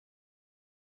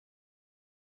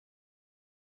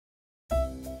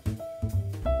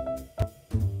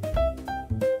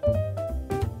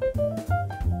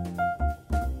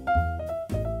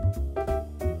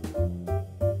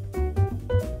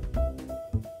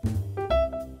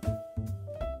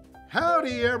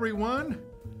Howdy, everyone.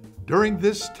 During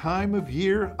this time of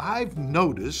year, I've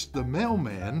noticed the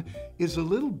mailman is a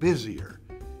little busier.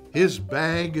 His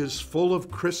bag is full of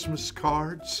Christmas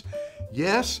cards.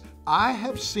 Yes, I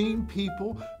have seen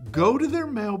people go to their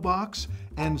mailbox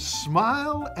and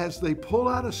smile as they pull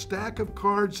out a stack of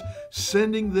cards,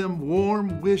 sending them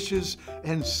warm wishes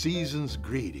and season's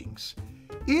greetings.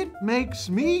 It makes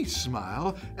me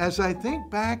smile as I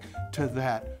think back to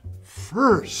that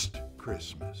first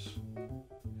Christmas.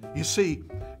 You see,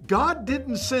 God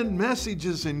didn't send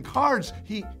messages in cards.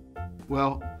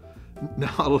 Well,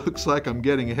 now it looks like I'm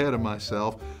getting ahead of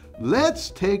myself.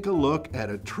 Let's take a look at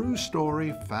a true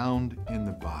story found in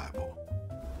the Bible.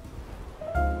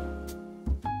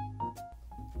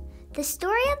 The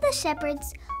story of the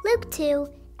shepherds, Luke 2,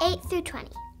 8 through 20.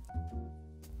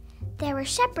 There were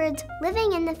shepherds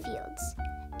living in the fields.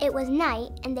 It was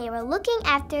night, and they were looking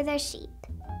after their sheep.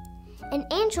 An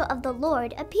angel of the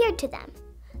Lord appeared to them.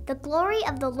 The glory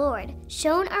of the Lord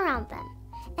shone around them,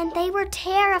 and they were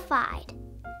terrified.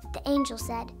 The angel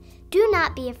said, "Do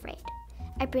not be afraid.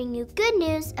 I bring you good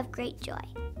news of great joy.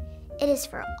 It is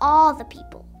for all the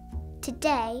people.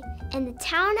 Today, in the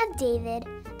town of David,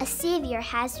 a Savior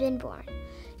has been born.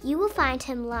 You will find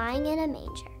him lying in a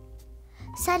manger."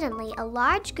 Suddenly, a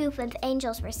large group of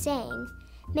angels were saying,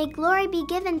 "May glory be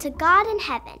given to God in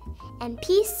heaven, and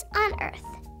peace on earth."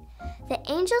 The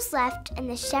angels left, and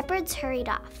the shepherds hurried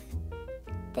off.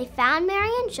 They found Mary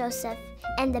and Joseph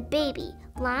and the baby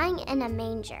lying in a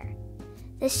manger.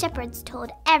 The shepherds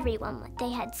told everyone what they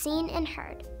had seen and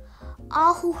heard.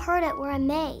 All who heard it were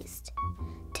amazed.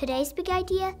 Today's big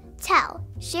idea: tell,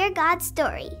 share God's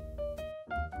story.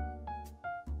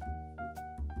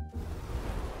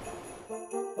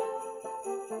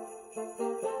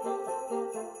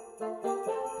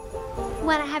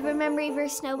 Want to have a memory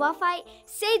verse snowball fight?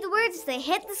 Say the words as they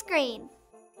hit the screen.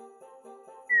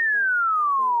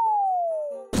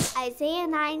 Isaiah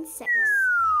 9:6.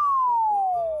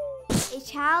 A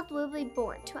child will be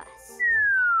born to us.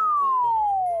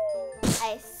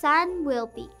 A son will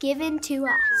be given to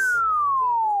us.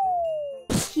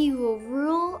 He will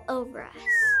rule over us.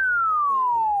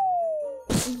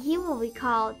 And he will be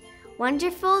called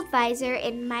Wonderful Advisor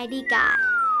and Mighty God.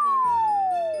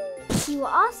 He will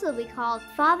also be called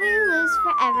Father who lives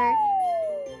forever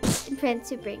and Prince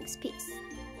who brings peace.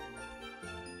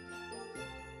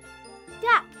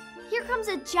 Duck, here comes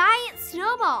a giant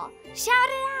snowball. Shout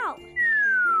it out.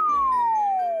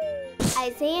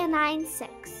 Isaiah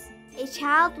 9:6. A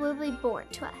child will be born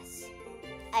to us.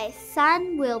 A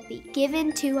son will be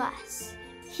given to us.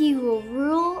 He will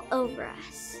rule over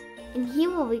us. And he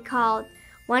will be called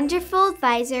Wonderful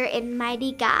Advisor and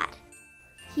Mighty God.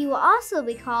 He will also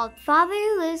be called Father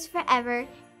who lives forever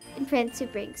and Prince who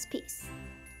brings peace.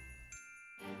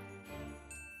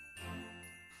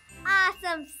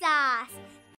 Awesome sauce!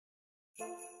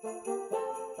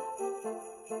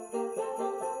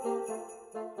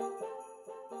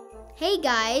 Hey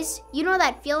guys, you know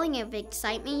that feeling of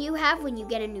excitement you have when you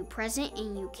get a new present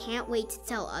and you can't wait to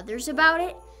tell others about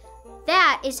it?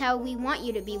 That is how we want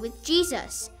you to be with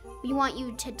Jesus. We want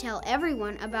you to tell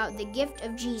everyone about the gift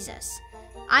of Jesus.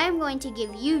 I am going to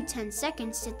give you 10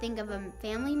 seconds to think of a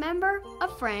family member, a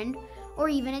friend, or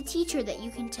even a teacher that you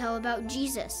can tell about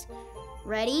Jesus.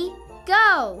 Ready?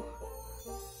 Go!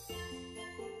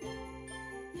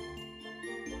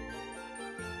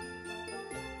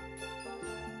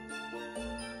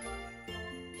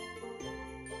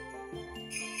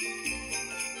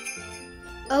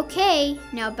 Okay,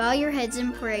 now bow your heads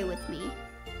and pray with me.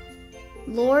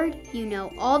 Lord, you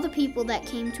know all the people that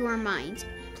came to our minds.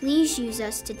 Please use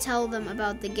us to tell them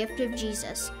about the gift of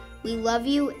Jesus. We love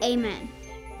you. Amen.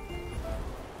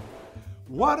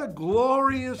 What a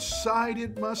glorious sight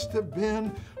it must have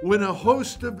been when a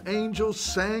host of angels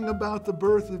sang about the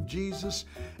birth of Jesus,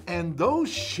 and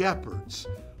those shepherds,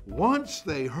 once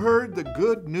they heard the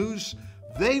good news,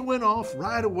 they went off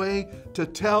right away to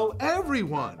tell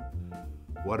everyone.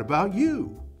 What about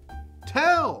you?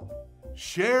 Tell,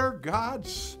 share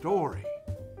God's story.